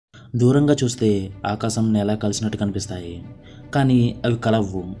దూరంగా చూస్తే ఆకాశం నేల కలిసినట్టు కనిపిస్తాయి, కానీ అవి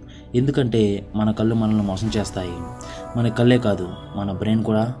కలవ్వు. ఎందుకంటే మన కళ్ళు మనల్ని మోసం చేస్తాయి. మన కళ్ళే కాదు, మన బ్రెయిన్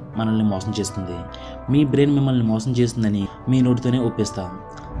కూడా మనల్ని మోసం చేస్తుంది. మీ బ్రెయిన్ మిమ్మల్ని మోసం చేస్తుందని మీ నోటితోనే ఒప్పిస్తాం.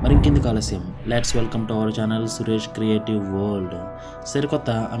 మరి ఇంకెందుకు ఆలస్యం, let's welcome to our channel Suresh creative world. సరికొత్త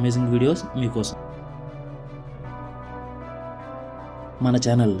అమేజింగ్ వీడియోస్ మీకోసం. మన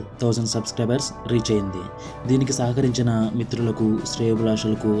ఛానల్ 1000 సబ్స్క్రైబర్స్ రీచ్ అయింది. దీనికి సహకరించిన మిత్రులకు,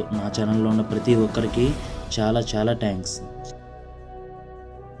 శ్రేయోభిలాషులకు, నా ఛానల్లో ఉన్న ప్రతి ఒక్కరికి చాలా చాలా థ్యాంక్స్.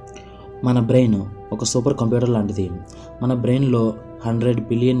 మన బ్రెయిన్ ఒక సూపర్ కంప్యూటర్ లాంటిది. మన బ్రెయిన్లో 100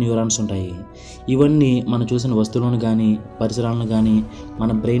 బిలియన్ న్యూరాన్స్ ఉంటాయి. ఇవన్నీ మనం చూసిన వస్తువులను కానీ పరిసరాలను కానీ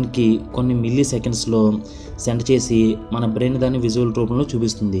మన బ్రెయిన్కి కొన్ని మిల్లీ సెకండ్స్లో సెండ్ చేసి మన బ్రెయిన్ దాన్ని విజువల్ రూపంలో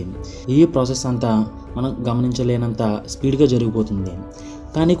చూపిస్తుంది. ఈ ప్రాసెస్ అంతా మనం గమనించలేనంత స్పీడ్గా జరిగిపోతుంది.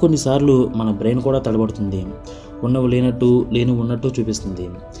 కానీ కొన్నిసార్లు మన బ్రెయిన్ కూడా తడబడుతుంది. ఉన్నవి లేనట్టు, లేని ఉన్నట్టు చూపిస్తుంది.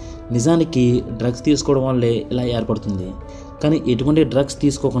 నిజానికి డ్రగ్స్ తీసుకోవడం వల్లే ఇలా ఏర్పడుతుంది. కానీ ఎటువంటి డ్రగ్స్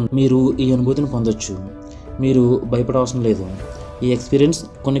తీసుకోకుండా మీరు ఈ అనుభూతిని పొందొచ్చు. మీరు భయపడవసరం లేదు. ఈ ఎక్స్పీరియన్స్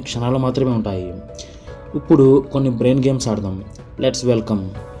కొన్ని క్షణాలు మాత్రమే ఉంటాయి. ఇప్పుడు కొన్ని బ్రెయిన్ గేమ్స్ ఆడదాం. Let's welcome.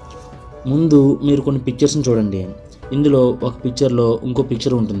 ముందు మీరు కొన్ని పిక్చర్స్ని చూడండి. ఇందులో ఒక పిక్చర్లో ఇంకో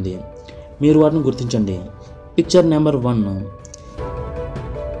పిక్చర్ ఉంటుంది. మీరు వాటిని గుర్తించండి. Picture number 1.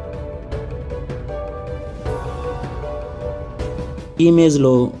 ఈ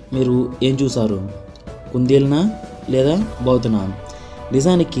ఇమేజ్లో మీరు ఏం చూసారు? కుందేలునా లేదా బాతునా?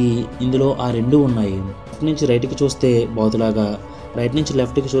 నిజానికి ఇందులో ఆ రెండు ఉన్నాయి. లెఫ్ట్ నుంచి రైట్కి చూస్తే బాతులాగా, రైట్ నుంచి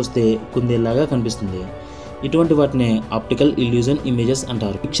లెఫ్ట్కి చూస్తే కుందేలులాగా కనిపిస్తుంది. ఇటువంటి వాటిని ఆప్టికల్ ఇల్యూజన్ ఇమేజెస్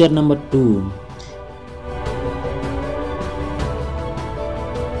అంటారు. Picture number 2.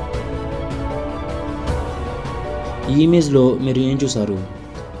 ఈ ఇమేజ్లో మీరు ఏం చూసారు?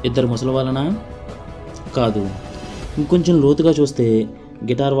 ఇద్దరు ముసలి వాళ్ళనా? కాదు. ఇంకొంచెం లోతుగా చూస్తే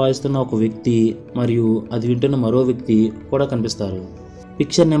గిటార్ వాయిస్తున్న ఒక వ్యక్తి మరియు అది వింటున్న మరో వ్యక్తి కూడా కనిపిస్తారు.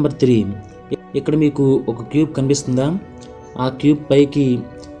 Picture number 3. ఇక్కడ మీకు ఒక క్యూబ్ కనిపిస్తుందా? ఆ క్యూబ్ పైకి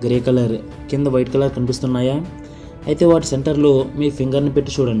గ్రే కలర్, కింద వైట్ కలర్ కనిపిస్తున్నాయా? అయితే వాటి సెంటర్లో మీ ఫింగర్ని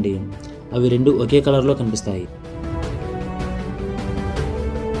పెట్టి చూడండి. అవి రెండు ఒకే కలర్లో కనిపిస్తాయి.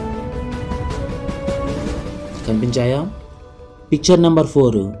 కనిపించాయా? Picture number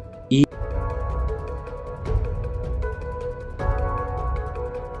 4.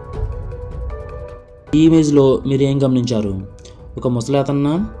 ఈ ఇమేజ్లో మీరు ఏం గమనించారు? ఒక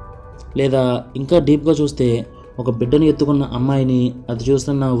ముసలాతన్నా? లేదా ఇంకా డీప్గా చూస్తే ఒక బిడ్డను ఎత్తుకున్న అమ్మాయిని, అది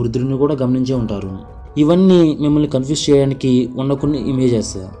చూస్తున్న వృద్ధుడిని కూడా గమనించే ఉంటారు. ఇవన్నీ మిమ్మల్ని కన్ఫ్యూజ్ చేయడానికి ఉన్న కొన్ని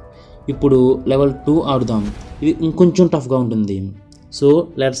ఇమేజెస్. ఇప్పుడు లెవెల్ 2 ఆడుదాం. ఇది ఇంకొంచెం టఫ్గా ఉంటుంది. So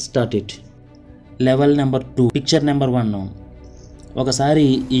let's start it. Level number 2. Picture number 1. ఒకసారి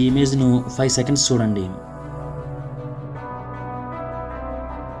ఈ ఇమేజ్ను 5 సెకండ్స్ చూడండి.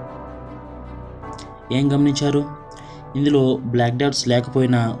 ఏం గమనించారు? ఇందులో బ్లాక్ డాట్స్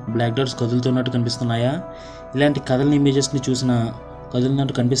లేకపోయినా బ్లాక్ డాట్స్ కదులుతున్నట్టు కనిపిస్తున్నాయా? ఇలాంటి కదలని ఇమేజెస్ని చూసిన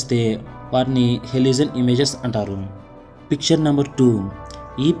కదులున్నట్టు కనిపిస్తే వాటిని హెలిజన్ ఇమేజెస్ అంటారు. Picture number 2.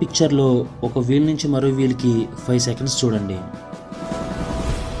 ఈ పిక్చర్లో ఒక వీల్ నుంచి మరో వీల్కి 5 సెకండ్స్ చూడండి.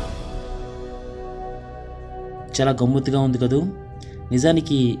 చాలా గమ్మత్తుగా ఉంది కదూ?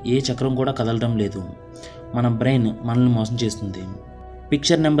 నిజానికి ఏ చక్రం కూడా కదలడం లేదు. మన బ్రెయిన్ మనల్ని మోసం చేస్తుంది.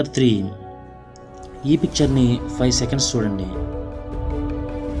 Picture number 3. ఈ పిక్చర్ని 5 సెకండ్స్ చూడండి.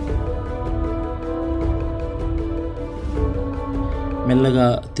 మెల్లగా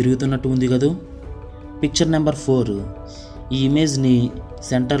తిరుగుతున్నట్టు ఉంది కదూ? Picture number 4. ఈ ఇమేజ్ని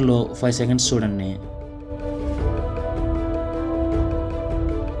సెంటర్లో 5 సెకండ్స్ చూడండి.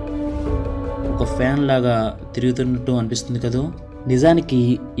 ఒక ఫ్యాన్ లాగా తిరుగుతున్నట్టు అనిపిస్తుంది కదూ? నిజానికి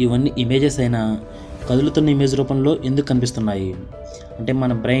ఇవన్నీ ఇమేజెస్ అయినా కదులుతున్న ఇమేజ్ రూపంలో ఎందుకు కనిపిస్తున్నాయి అంటే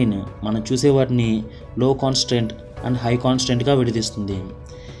మన బ్రెయిన్ మనం చూసే వాటిని లో కాన్స్టెంట్ అండ్ హై కాన్స్టెంట్గా విడదీస్తుంది.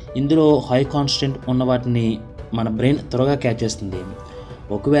 ఇందులో హై కాన్స్టెంట్ ఉన్న వాటిని మన బ్రెయిన్ త్వరగా క్యాచ్ చేస్తుంది.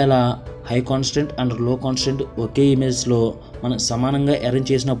 ఒకవేళ హై కాన్స్టెంట్ అండ్ లో కాన్స్టెంట్ ఒకే ఇమేజ్లో మనం సమానంగా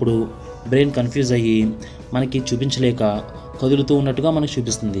అరేంజ్ చేసినప్పుడు బ్రెయిన్ కన్ఫ్యూజ్ అయ్యి మనకి చూపించలేక కదులుతూ ఉన్నట్టుగా మనకు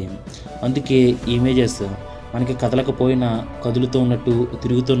చూపిస్తుంది. అందుకే ఈ ఇమేజెస్ మనకి కదలకపోయినా కదులుతూ ఉన్నట్టు,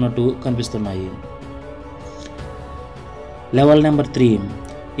 తిరుగుతున్నట్టు కనిపిస్తున్నాయి. Level number 3.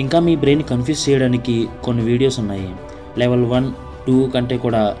 ఇంకా మీ బ్రెయిన్ కన్ఫ్యూజ్ చేయడానికి కొన్ని వీడియోస్ ఉన్నాయి. లెవెల్ 1, 2 కంటే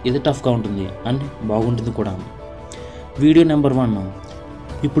కూడా ఇది టఫ్గా ఉంటుంది అండ్ బాగుంటుంది కూడా. Video number 1.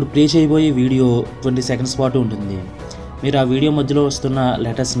 ఇప్పుడు ప్లే చేయబోయే వీడియో 20 సెకండ్స్ పాటు ఉంటుంది. మీరు ఆ వీడియో మధ్యలో వస్తున్న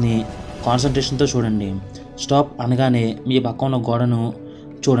లెటర్స్ని కాన్సన్ట్రేషన్తో చూడండి. స్టాప్ అనగానే మీ పక్క ఉన్న గోడను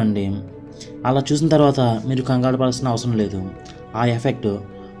చూడండి. అలా చూసిన తర్వాత మీరు కంగారు పడాల్సిన అవసరం లేదు. ఆ ఎఫెక్ట్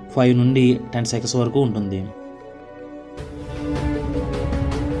 5 నుండి 10 సెకండ్స్ వరకు ఉంటుంది.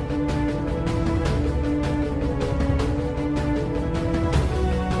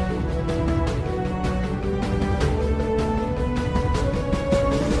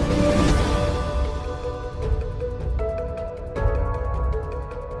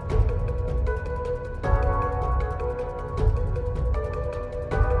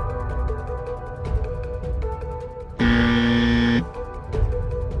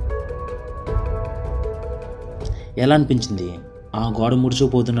 ఎలా అనిపించింది? ఆ గోడ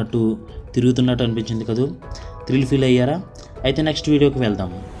ముడుచుకుపోతున్నట్టు తిరుగుతున్నట్టు అనిపించింది కదూ? థ్రిల్ ఫీల్ అయ్యారా? అయితే నెక్స్ట్ వీడియోకి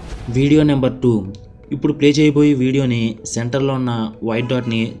వెళ్దాం. Video number 2. ఇప్పుడు ప్లే చేయబోయే వీడియోని సెంటర్లో ఉన్న వైట్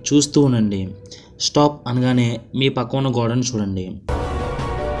డాట్ని చూస్తూ ఉండండి. స్టాప్ అనగానే మీ పక్క ఉన్న గోడను చూడండి.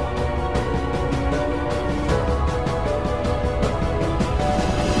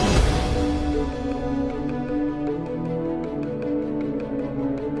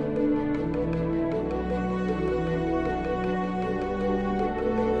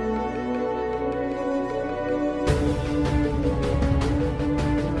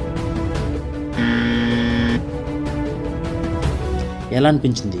 ఎలా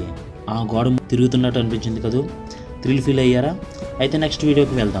అనిపించింది? ఆ గోడ తిరుగుతున్నట్టు అనిపించింది కదూ? థ్రిల్ ఫీల్ అయ్యారా? అయితే నెక్స్ట్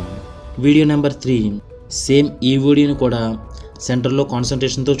వీడియోకి వెళ్దాం. Video number 3. సేమ్ ఈ వీడియోని కూడా సెంటర్లో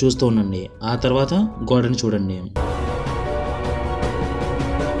కాన్సన్ట్రేషన్తో చూస్తూ ఉండండి. ఆ తర్వాత గోడని చూడండి.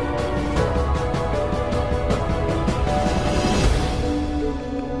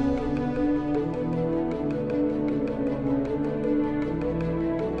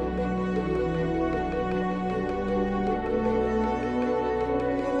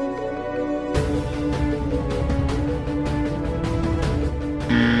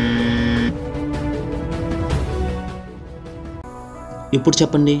 ఇప్పుడు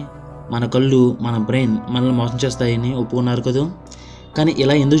చెప్పండి, మన కళ్ళు మన బ్రెయిన్ మనల్ని మోసం చేస్తాయని ఒప్పుకున్నారు కదా? కానీ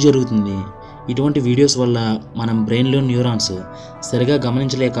ఇలా ఎందుకు జరుగుతుంది? ఇటువంటి వీడియోస్ వల్ల మనం బ్రెయిన్లో న్యూరాన్స్ సరిగా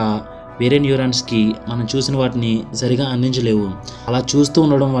గమనించలేక వేరే న్యూరాన్స్కి మనం చూసిన వాటిని సరిగా అందించలేవు. అలా చూస్తూ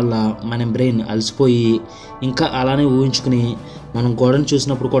ఉండడం వల్ల మన బ్రెయిన్ అలసిపోయి ఇంకా అలానే ఊహించుకుని మనం గోడను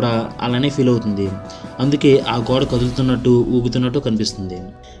చూసినప్పుడు కూడా అలానే ఫీల్ అవుతుంది. అందుకే ఆ గోడ కదులుతున్నట్టు ఊగుతున్నట్టు కనిపిస్తుంది.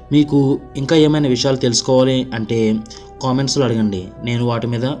 మీకు ఇంకా ఏమైనా విషయాలు తెలుసుకోవాలి అంటే కామెంట్స్లో అడగండి, నేను వాటి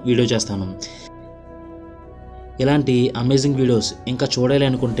మీద వీడియో చేస్తాను. ఇలాంటి అమేజింగ్ వీడియోస్ ఇంకా చూడాలి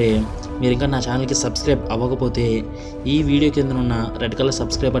అనుకుంటే మీరు ఇంకా నా ఛానల్కి సబ్స్క్రైబ్ అవ్వకపోతే ఈ వీడియో కింద ఉన్న red colour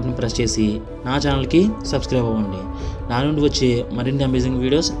subscribe button press చేసి నా ఛానల్కి సబ్స్క్రైబ్ అవ్వండి. నా నుండి వచ్చే మరిన్ని అమేజింగ్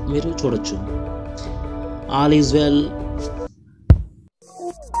వీడియోస్ మీరు చూడొచ్చు. All is well.